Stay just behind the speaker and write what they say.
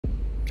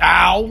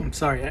Ow! I'm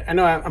sorry. I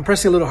know I'm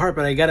pressing a little hard,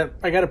 but I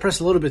gotta press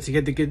a little bit to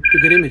get the good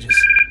images.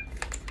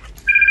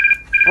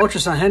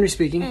 Ultrasound, Henry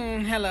speaking.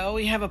 Hello,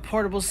 we have a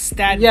portable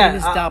stat for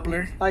this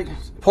Doppler. Like,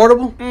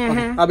 portable?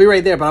 Okay, I'll be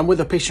right there, but I'm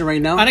with a patient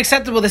right now.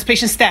 Unacceptable, this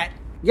patient stat.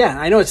 Yeah,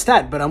 I know it's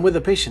stat, but I'm with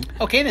a patient.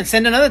 Okay, then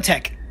send another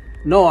tech.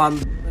 No,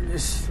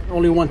 it's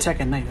only one tech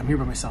at night. I'm here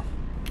by myself.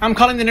 I'm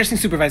calling the nursing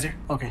supervisor.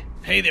 Okay.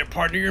 Hey there,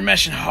 partner, you're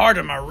meshing hard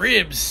on my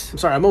ribs. I'm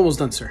sorry, I'm almost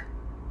done, sir.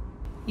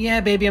 Yeah,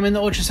 baby, I'm in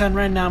the ultrasound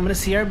right now. I'm gonna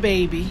see our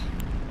baby.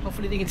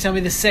 Hopefully they can tell me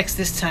the sex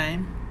this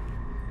time.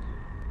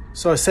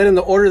 So I said in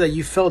the order that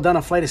you fell down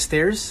a flight of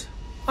stairs?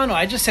 Oh no,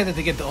 I just said that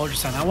to get the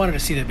ultrasound. I wanted to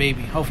see the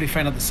baby. Hopefully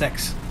find out the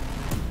sex.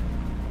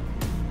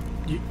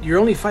 You're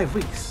only 5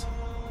 weeks.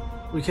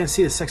 We can't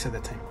see the sex at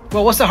that time.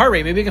 Well, what's the heart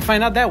rate? Maybe we can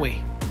find out that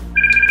way.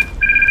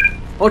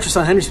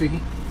 Ultrasound, Henry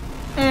speaking.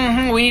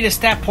 We need a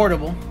stat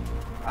portable.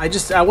 I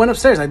went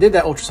upstairs. I did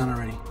that ultrasound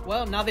already.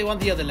 Well, now they want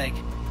the other leg.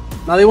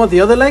 Now they want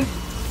the other leg?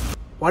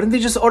 Why didn't they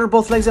just order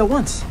both legs at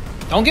once?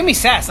 Don't give me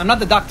sass. I'm not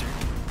the doctor.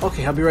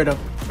 Okay, I'll be right up.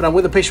 But I'm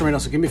with a patient right now,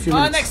 so give me a few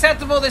minutes.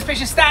 Unacceptable. This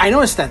patient's stat. I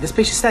know it's stat. This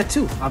patient's stat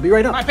too. I'll be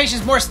right up. My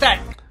patient's more stat.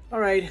 All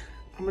right.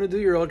 I'm going to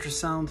do your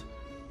ultrasound.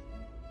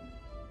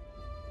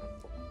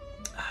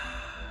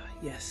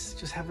 Yes,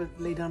 just have it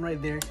lay down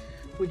right there.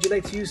 Would you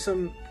like to use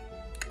some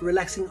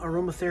relaxing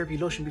aromatherapy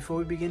lotion before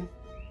we begin?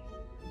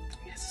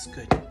 Yes, it's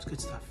good. It's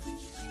good stuff.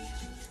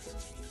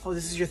 Oh,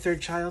 this is your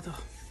third child?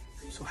 Oh,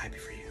 I'm so happy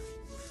for you.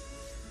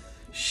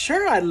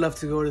 Sure, I'd love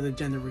to go to the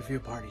gender reveal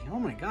party. Oh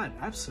my God,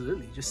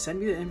 absolutely. Just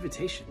send me the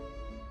invitation.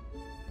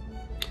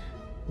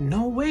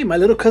 No way, my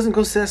little cousin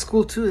goes to that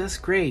school too. That's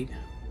great.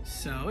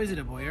 So, is it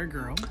a boy or a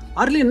girl?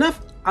 Oddly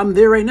enough, I'm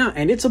there right now,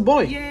 and it's a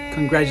boy. Yay!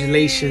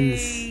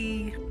 Congratulations.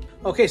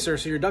 Okay, sir,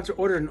 so your doctor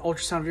ordered an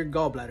ultrasound of your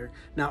gallbladder.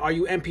 Now, are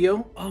you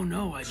NPO? Oh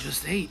no, I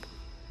just ate.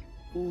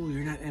 Ooh,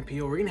 you're not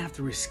NPO. We're gonna have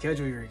to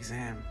reschedule your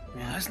exam.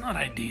 Well, that's not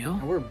ideal.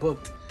 And we're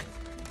booked.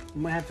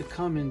 You might have to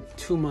come in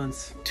 2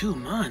 months. 2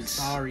 months?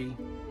 Sorry.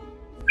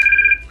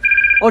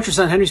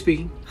 Ultrasound, Henry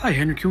speaking. Hi,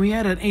 Henry. Can we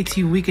add an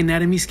 18-week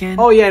anatomy scan?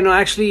 Oh, yeah, no,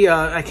 actually,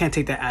 I can't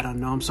take that add-on.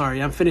 No, I'm sorry.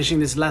 I'm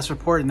finishing this last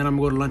report, and then I'm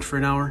going to go to lunch for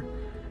an hour.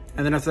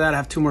 And then after that, I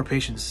have 2 more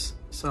patients.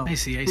 So I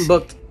see. I'm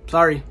booked.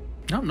 Sorry.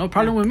 No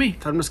problem with me.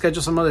 Time to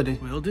schedule some other day.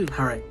 Will do.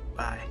 All right.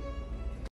 Bye.